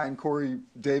had a guy in Corey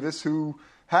Davis who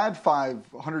had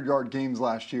 500-yard games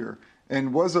last year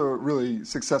and was a really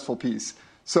successful piece.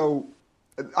 So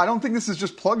I don't think this is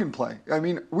just plug and play. I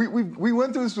mean, we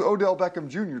went through this with Odell Beckham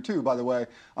Jr. too, by the way.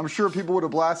 I'm sure people would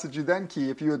have blasted you then, Key,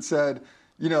 if you had said,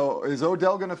 is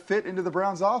Odell going to fit into the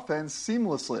Browns offense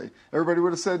seamlessly? Everybody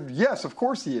would have said, yes, of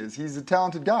course he is. He's a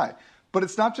talented guy. But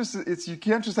it's not just, you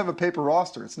can't just have a paper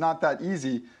roster. It's not that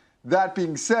easy. That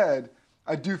being said,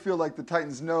 I do feel like the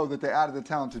Titans know that they added a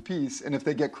talented piece, and if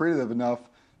they get creative enough,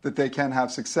 that they can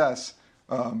have success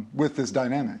with this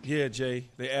dynamic. Yeah, Jay,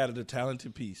 they added a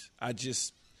talented piece. I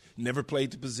just never played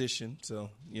the position,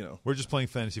 so, We're just playing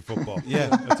fantasy football. Yeah.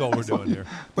 That's all we're doing here.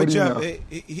 But, Jeff,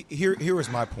 here is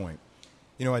my point.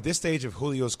 At this stage of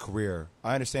Julio's career,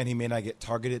 I understand he may not get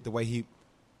targeted the way he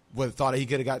thought he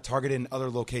could have got targeted in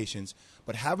other locations,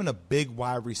 but having a big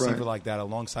wide receiver like that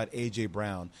alongside A.J.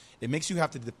 Brown, it makes you have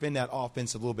to defend that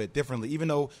offense a little bit differently, even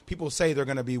though people say they're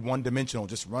going to be one-dimensional,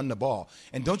 just run the ball.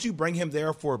 And don't you bring him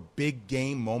there for big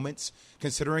game moments,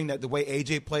 considering that the way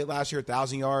A.J. played last year,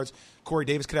 1,000 yards, Corey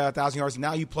Davis could have 1,000 yards, and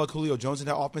now you plug Julio Jones in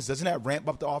that offense. Doesn't that ramp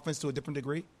up the offense to a different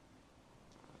degree?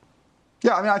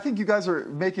 Yeah, I mean, I think you guys are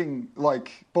making,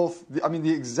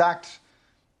 the exact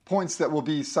points that will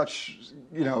be such,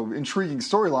 intriguing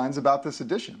storylines about this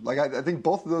edition. I think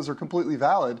both of those are completely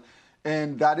valid,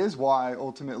 and that is why,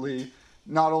 ultimately,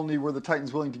 not only were the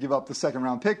Titans willing to give up the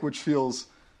second-round pick, which feels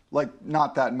like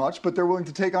not that much, but they're willing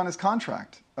to take on his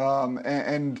contract.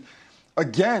 And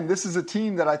again, this is a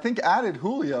team that I think added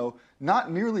Julio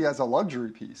not merely as a luxury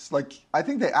piece. I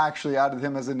think they actually added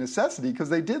him as a necessity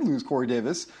because they did lose Corey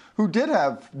Davis, who did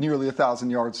have nearly 1,000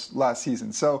 yards last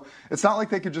season. So it's not like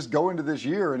they could just go into this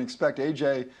year and expect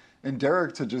AJ and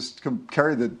Derek to just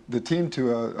carry the team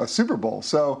to a Super Bowl.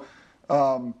 So,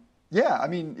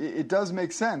 it does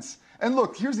make sense. And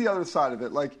look, here's the other side of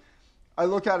it. I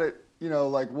look at it,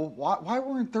 why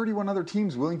weren't 31 other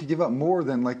teams willing to give up more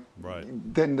than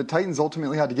the Titans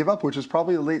ultimately had to give up, which is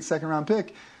probably a late second-round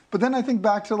pick. But then I think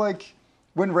back to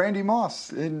when Randy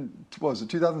Moss in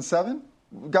 2007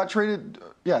 got traded.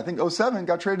 Yeah, I think 2007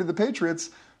 got traded to the Patriots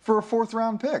for a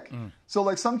fourth-round pick.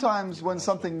 So sometimes when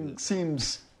something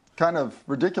seems kind of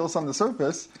ridiculous on the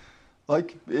surface,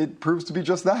 it proves to be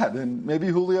just that. And maybe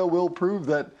Julio will prove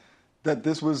that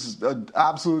this was an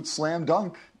absolute slam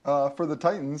dunk for the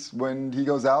Titans when he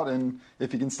goes out and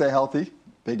if he can stay healthy,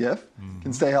 big if,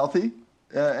 can stay healthy.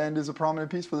 And is a prominent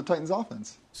piece for the Titans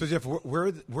offense. So, Jeff,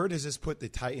 where does this put the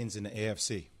Titans in the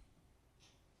AFC?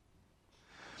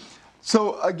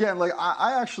 So, again,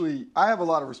 I have a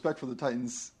lot of respect for the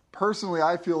Titans. Personally,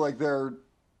 I feel like they're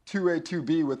 2A,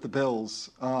 2B with the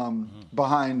Bills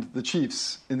behind the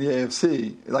Chiefs in the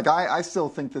AFC. I still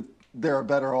think that they're a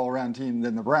better all-around team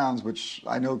than the Browns, which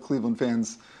I know Cleveland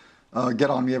fans get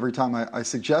on me every time I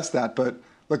suggest that. But,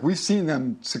 we've seen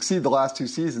them succeed the last two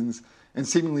seasons and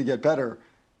seemingly get better.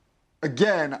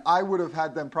 Again, I would have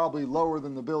had them probably lower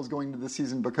than the Bills going into this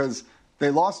season because they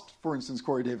lost, for instance,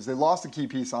 Corey Davis. They lost a key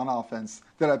piece on offense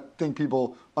that I think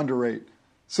people underrate.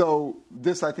 So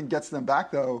this, I think, gets them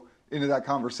back, though, into that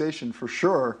conversation for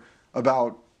sure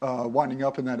about winding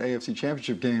up in that AFC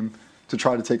Championship game to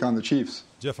try to take on the Chiefs.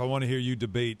 Jeff, I want to hear you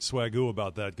debate Swagoo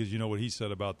about that because you know what he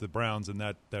said about the Browns and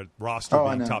that roster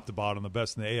being top to bottom, the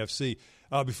best in the AFC.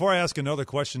 Before I ask another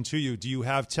question to you, do you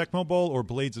have Tecmo Bowl or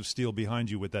Blades of Steel behind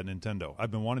you with that Nintendo? I've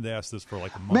been wanting to ask this for a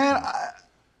month. Man,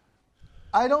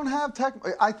 I don't have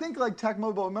I think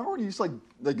Tecmo Bowl. Remember when you used to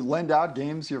lend out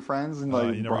games to your friends and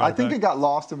I think it got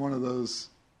lost in one of those.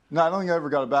 No, I don't think I ever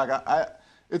got it back.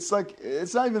 It's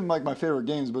not even my favorite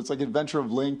games, but it's Adventure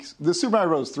of Link. The Super Mario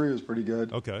Bros. 3 was pretty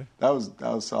good. Okay, that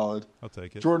was solid. I'll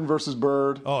take it. Jordan versus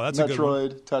Bird. Oh, that's Metroid, a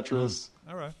good one. Tetris.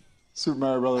 All right. Super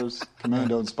Mario Brothers,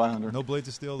 Commando, and Spy Hunter. No Blades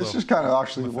of Steel, though. It's just kind of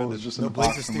actually what was just no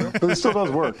Blades of Steel, but it still does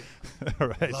work. All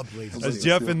right. Love Blades of As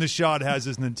Steel. Jeff in the shot has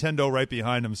his Nintendo right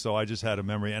behind him, so I just had a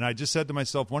memory, and I just said to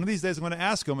myself, one of these days I'm going to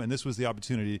ask him, and this was the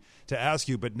opportunity to ask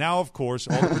you. But now, of course,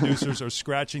 all the producers are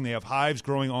scratching; they have hives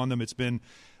growing on them. It's been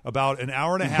about an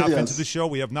hour and a half into the show.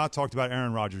 We have not talked about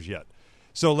Aaron Rodgers yet.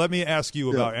 So let me ask you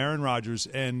about Aaron Rodgers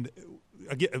and.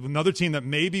 Again, another team that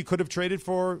maybe could have traded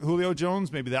for Julio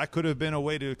Jones. Maybe that could have been a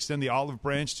way to extend the olive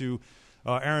branch to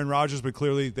Aaron Rodgers, but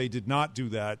clearly they did not do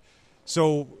that.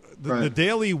 So the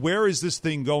daily where is this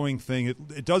thing going thing,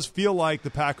 it does feel like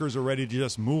the Packers are ready to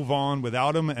just move on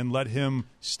without him and let him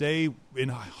stay in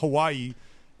Hawaii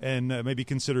and maybe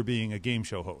consider being a game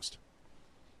show host.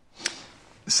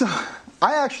 So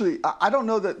I don't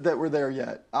know that we're there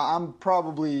yet. I'm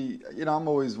probably, I'm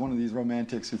always one of these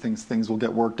romantics who thinks things will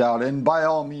get worked out. And by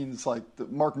all means, like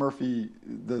Mark Murphy,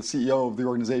 the CEO of the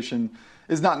organization,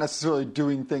 is not necessarily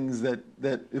doing things that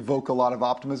evoke a lot of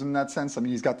optimism in that sense. I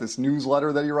mean, he's got this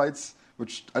newsletter that he writes,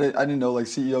 which I didn't know like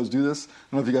CEOs do this. I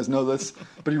don't know if you guys know this,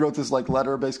 but he wrote this like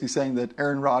letter basically saying that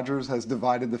Aaron Rodgers has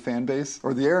divided the fan base,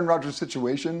 or the Aaron Rodgers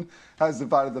situation has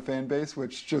divided the fan base,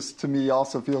 which just to me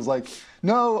also feels like,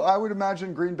 no, I would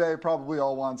imagine Green Bay probably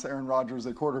all wants Aaron Rodgers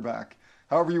at quarterback.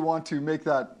 However you want to make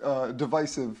that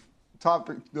divisive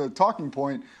talking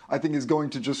point, I think is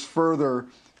going to just further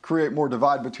create more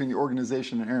divide between the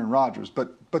organization and Aaron Rodgers.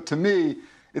 But to me,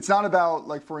 it's not about,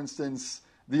 like, for instance,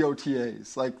 the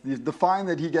OTAs. Like the fine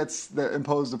that he gets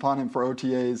imposed upon him for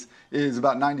OTAs is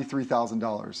about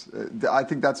 $93,000. I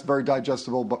think that's very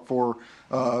digestible, but for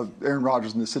Aaron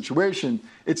Rodgers in this situation,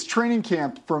 it's training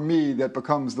camp for me that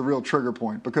becomes the real trigger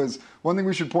point. Because one thing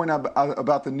we should point out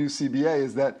about the new CBA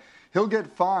is that he'll get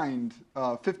fined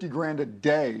 $50,000 a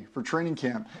day for training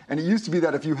camp. And it used to be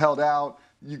that if you held out,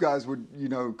 you guys would,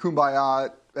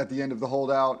 kumbaya at the end of the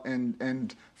holdout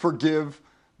and forgive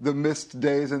the missed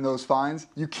days and those fines.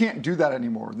 You can't do that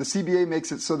anymore. The CBA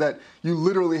makes it so that you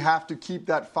literally have to keep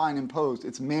that fine imposed.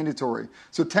 It's mandatory.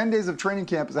 So 10 days of training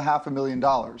camp is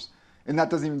 $500,000, and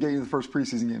that doesn't even get you the first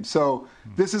preseason game. So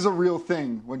this is a real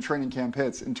thing when training camp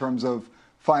hits in terms of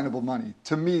finable money.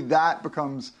 To me, that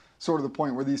becomes sort of the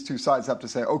point where these two sides have to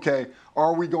say, okay,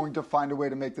 are we going to find a way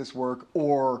to make this work,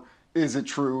 or is it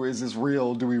true? Is this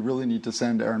real? Do we really need to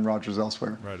send Aaron Rodgers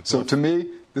elsewhere? Right, so to me,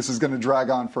 this is going to drag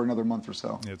on for another month or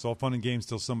so. Yeah, it's all fun and games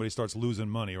till somebody starts losing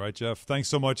money, right, Jeff? Thanks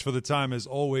so much for the time, as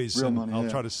always. Real and money, I'll yeah.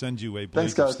 try to send you a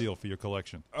Blades of Steel for your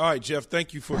collection. All right, Jeff,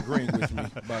 thank you for agreeing with me,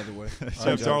 by the way.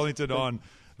 Jeff Darlington on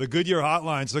the Goodyear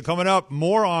Hotline. So coming up,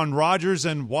 more on Rodgers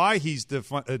and why he's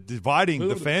dividing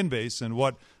the fan base and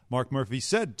what Mark Murphy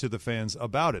said to the fans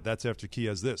about it. That's after Key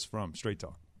has this from Straight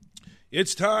Talk.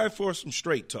 It's time for some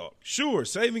Straight Talk. Sure,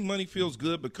 saving money feels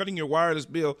good, but cutting your wireless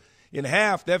bill in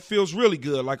half, that feels really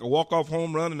good. Like a walk-off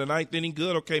home run in the ninth inning,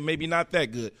 good. Okay, maybe not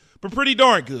that good, but pretty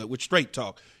darn good with Straight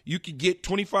Talk. You can get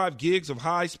 25 gigs of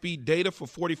high-speed data for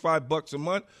 $45 a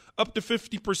month, up to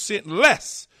 50%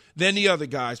 less than the other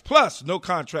guys. Plus, no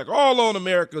contract, all on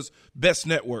America's best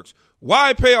networks.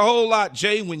 Why pay a whole lot,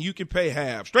 Jay, when you can pay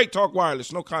half? Straight Talk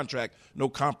Wireless, no contract, no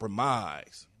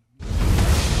compromise.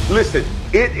 Listen,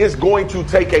 it is going to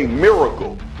take a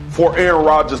miracle for Aaron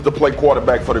Rodgers to play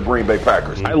quarterback for the Green Bay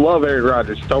Packers. I love Aaron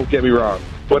Rodgers, don't get me wrong.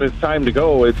 When it's time to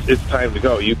go, it's time to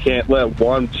go. You can't let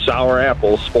one sour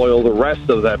apple spoil the rest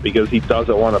of that because he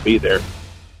doesn't want to be there.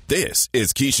 This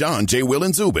is Keyshawn, J. Will,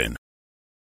 and Zubin.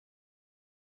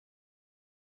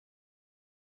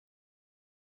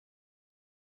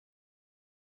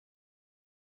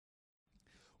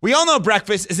 We all know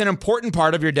breakfast is an important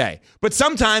part of your day, but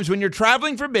sometimes when you're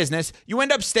traveling for business, you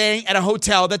end up staying at a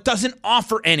hotel that doesn't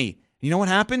offer any. You know what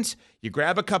happens? You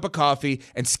grab a cup of coffee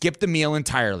and skip the meal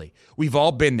entirely. We've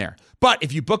all been there. But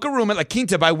if you book a room at La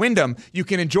Quinta by Wyndham, you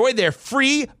can enjoy their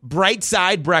free Bright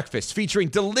Side breakfast featuring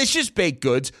delicious baked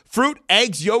goods, fruit,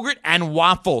 eggs, yogurt, and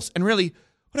waffles. And really,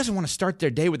 who doesn't want to start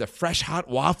their day with a fresh, hot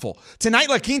waffle? Tonight,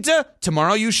 La Quinta,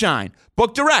 tomorrow you shine.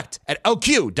 Book direct at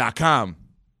lq.com.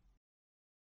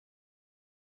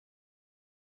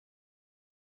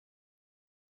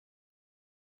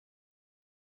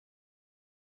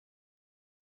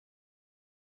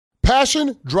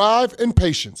 Passion, drive, and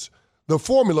patience. The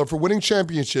formula for winning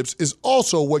championships is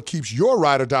also what keeps your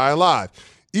ride or die alive.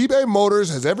 eBay Motors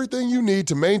has everything you need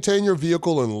to maintain your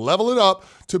vehicle and level it up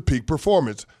to peak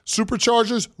performance.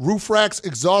 Superchargers, roof racks,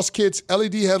 exhaust kits,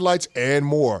 LED headlights, and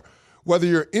more. Whether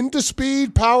you're into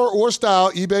speed, power, or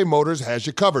style, eBay Motors has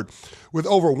you covered. With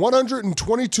over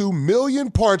 122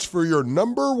 million parts for your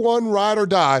number one ride or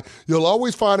die, you'll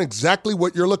always find exactly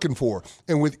what you're looking for.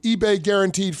 And with eBay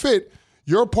Guaranteed Fit,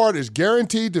 your part is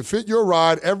guaranteed to fit your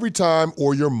ride every time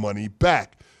or your money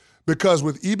back. Because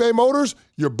with eBay Motors,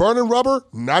 you're burning rubber,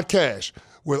 not cash.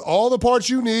 With all the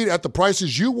parts you need at the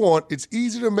prices you want, it's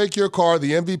easy to make your car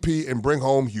the MVP and bring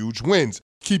home huge wins.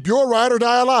 Keep your ride or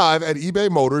die alive at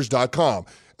ebaymotors.com.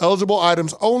 Eligible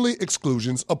items only.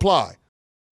 Exclusions apply.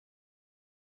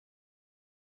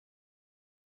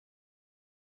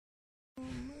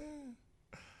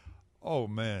 Oh,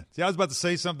 man. See, I was about to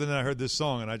say something and I heard this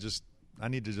song, and I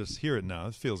need to just hear it now.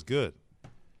 It feels good.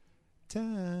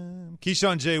 Time.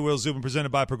 Keyshawn, J. Will, Zubin,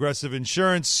 presented by Progressive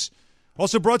Insurance.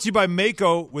 Also brought to you by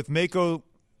Mako. With Mako,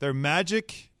 their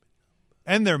magic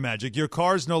and their magic. Your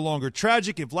car's no longer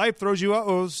tragic. If life throws you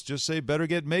uh-ohs, just say better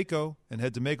get Mako and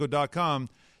head to Mako.com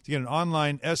to get an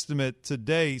online estimate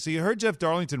today. So you heard Jeff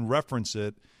Darlington reference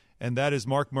it, and that is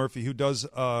Mark Murphy, who does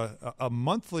a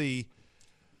monthly,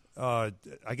 I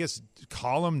guess,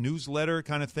 column newsletter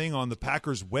kind of thing on the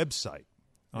Packers website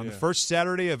on the first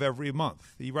Saturday of every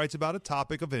month. He writes about a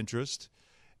topic of interest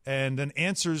and then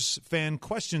answers fan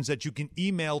questions that you can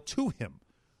email to him.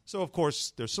 So, of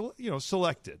course, they're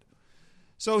selected.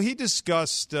 So he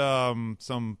discussed some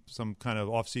kind of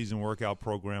off-season workout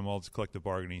program, all this collective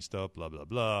bargaining stuff, blah, blah,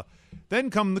 blah. Then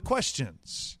come the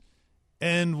questions.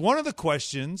 And one of the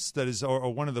questions that is,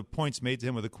 or one of the points made to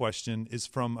him with a question is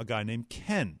from a guy named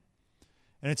Ken.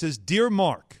 And it says, "Dear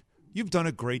Mark, you've done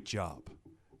a great job.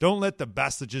 Don't let the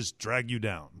Bastages drag you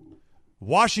down.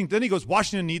 Then he goes,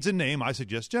 Washington needs a name. I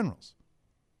suggest Generals."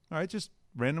 All right, just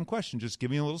random question, just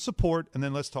giving a little support, and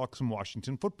then let's talk some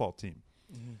Washington football team.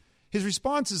 Mm-hmm. His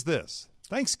response is this: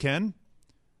 "Thanks, Ken.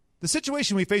 The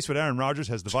situation we face with Aaron Rodgers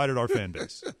has divided our fan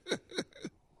base."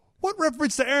 What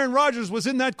reference to Aaron Rodgers was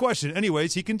in that question?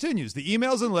 Anyways, he continues, "The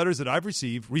emails and letters that I've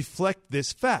received reflect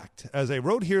this fact. As I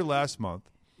wrote here last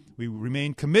month, we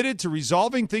remain committed to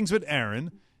resolving things with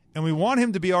Aaron, and we want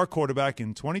him to be our quarterback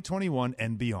in 2021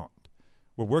 and beyond.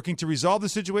 We're working to resolve the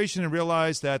situation and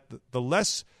realize that the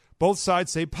less both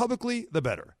sides say publicly, the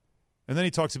better." And then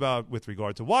he talks about, with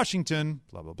regard to Washington,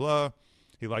 blah, blah, blah.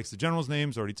 He likes the generals'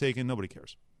 names, already taken. Nobody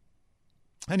cares.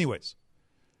 Anyways.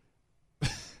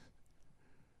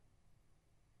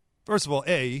 First of all,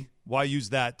 why use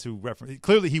that to reference?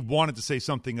 Clearly he wanted to say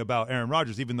something about Aaron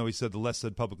Rodgers, even though he said the less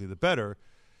said publicly, the better.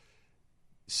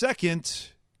 Second,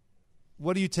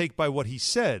 what do you take by what he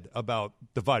said about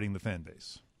dividing the fan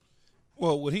base?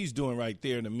 Well, what he's doing right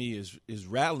there to me is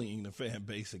rallying the fan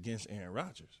base against Aaron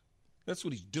Rodgers. That's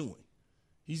what he's doing.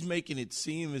 He's making it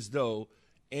seem as though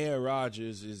Aaron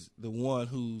Rodgers is the one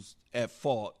who's at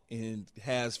fault and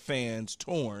has fans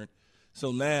torn.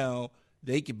 So now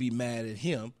they could be mad at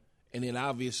him, and then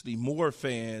obviously more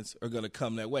fans are going to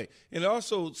come that way. And it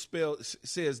also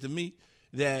says to me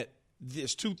that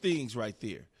there's two things right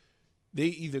there. They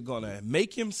either going to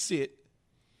make him sit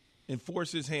and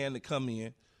force his hand to come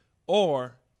in,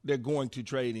 or they're going to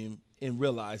trade him and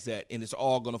realize that, and it's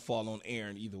all going to fall on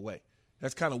Aaron either way.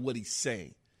 That's kind of what he's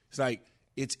saying. It's like,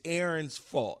 it's Aaron's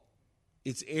fault.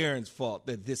 It's Aaron's fault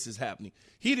that this is happening.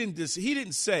 He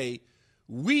didn't say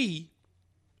we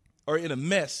are in a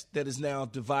mess that is now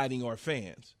dividing our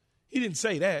fans. He didn't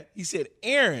say that. He said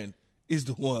Aaron is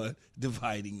the one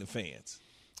dividing the fans.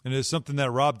 And it's something that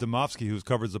Rob Domofsky, who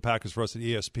covers the Packers for us at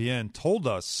ESPN, told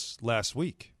us last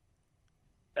week.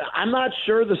 I'm not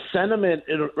sure the sentiment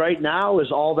right now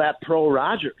is all that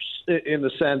pro-Rodgers, in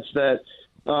the sense that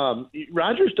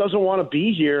Rodgers doesn't want to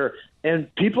be here.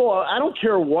 And people, I don't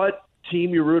care what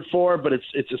team you root for, but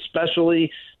it's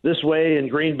especially this way in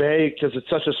Green Bay because it's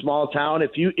such a small town.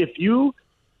 If you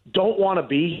don't want to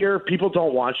be here, people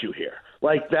don't want you here.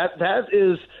 Like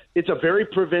it's a very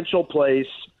provincial place.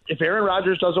 If Aaron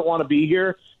Rodgers doesn't want to be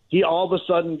here, he all of a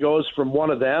sudden goes from one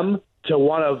of them to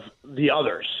one of the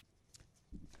others.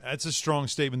 That's a strong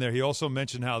statement there. He also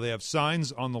mentioned how they have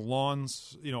signs on the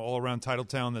lawns, all around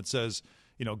Titletown that says,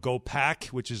 "Go Pack,"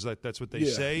 which is that's what they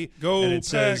say. Go and it Pack,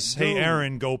 says, go. "Hey,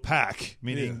 Aaron, go Pack,"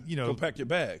 meaning go pack your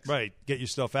bags. Right, get your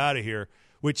stuff out of here.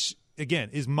 Which again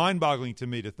is mind-boggling to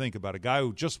me to think about, a guy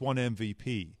who just won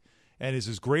MVP and is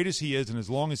as great as he is, and as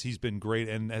long as he's been great,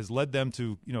 and has led them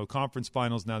to conference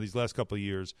finals now these last couple of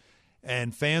years,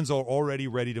 and fans are already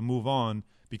ready to move on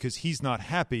because he's not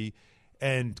happy.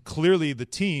 And clearly the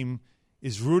team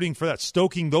is rooting for that,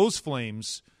 stoking those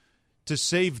flames to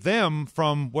save them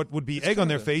from what would be egg on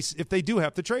their face if they do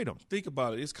have to trade him. Think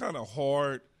about it. It's kind of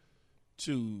hard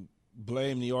to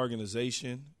blame the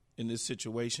organization in this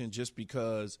situation just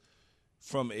because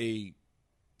from a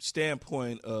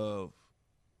standpoint of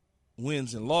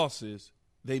wins and losses,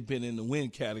 they've been in the win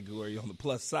category on the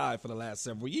plus side for the last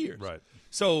several years. Right.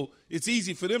 So it's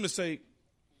easy for them to say,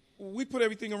 we put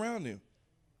everything around them.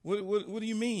 What do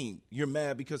you mean you're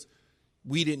mad because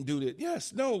we didn't do that?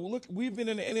 Yes. No, look, we've been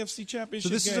in the NFC Championship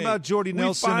So this game. is about Jordy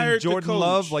Nelson and Jordan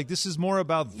Love. Like, this is more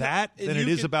about that than it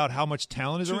is about how much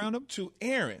talent is around him? To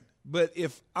Aaron. But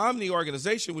if I'm the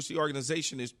organization, which the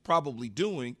organization is probably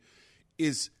doing,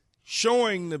 is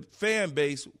showing the fan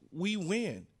base we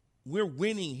win. We're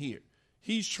winning here.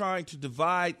 He's trying to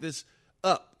divide this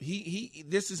up.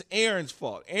 This is Aaron's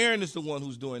fault. Aaron is the one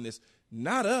who's doing this,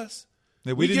 not us.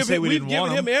 Yeah, we didn't say we didn't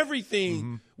want him. We've given him everything.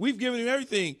 Mm-hmm. We've given him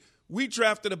everything. We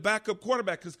drafted a backup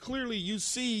quarterback because clearly you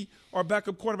see our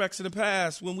backup quarterbacks in the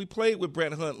past when we played with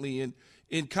Brett Hundley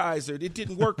and Kaiser. It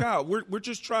didn't work out. We're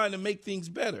just trying to make things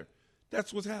better.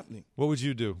 That's what's happening. What would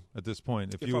you do at this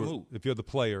point if you're the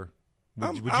player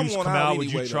Would you I just want come out out? Would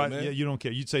anyway, you try? though, man. Yeah, you don't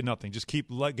care. You'd say nothing. Just go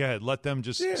ahead. Let them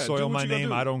just do soil what my you gonna name.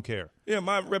 do. I don't care. Yeah,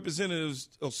 my representatives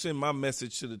will send my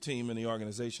message to the team and the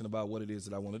organization about what it is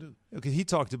that I want to do. Okay, he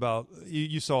talked about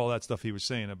you saw all that stuff he was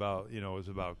saying about it was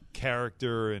about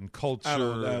character and culture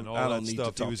and all I that don't need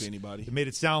stuff. to talk to anybody. It made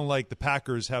it sound like the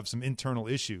Packers have some internal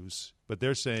issues, but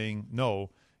they're saying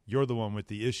no, you're the one with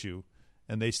the issue,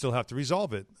 and they still have to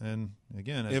resolve it. And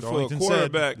again, as Darlington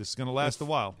said, this is going to last a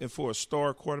while. And for a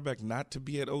star quarterback not to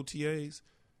be at OTAs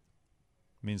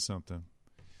means something.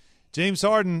 James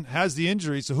Harden has the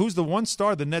injury, so who's the one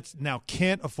star the Nets now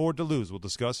can't afford to lose? We'll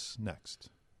discuss next.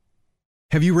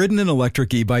 Have you ridden an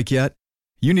electric e-bike yet?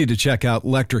 You need to check out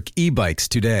Electric E-Bikes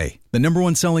today, the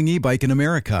 #1 selling e-bike in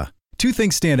America. Two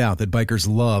things stand out that bikers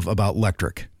love about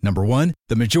Electric. Number one,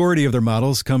 the majority of their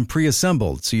models come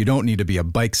pre-assembled, so you don't need to be a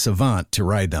bike savant to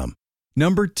ride them.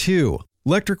 Number two,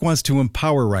 Electric wants to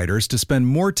empower riders to spend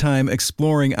more time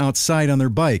exploring outside on their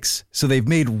bikes, so they've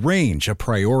made range a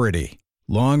priority.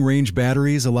 Long-range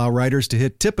batteries allow riders to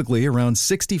hit typically around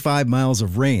 65 miles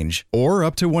of range or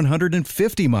up to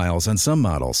 150 miles on some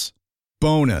models.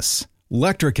 Bonus,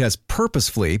 Electric has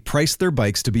purposefully priced their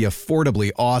bikes to be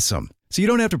affordably awesome, so you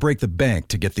don't have to break the bank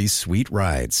to get these sweet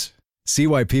rides. See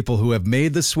why people who have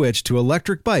made the switch to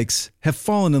electric bikes have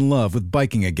fallen in love with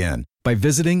biking again by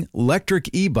visiting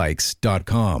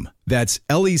electricebikes.com. That's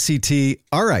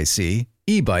LECTRIC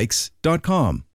ebikes.com.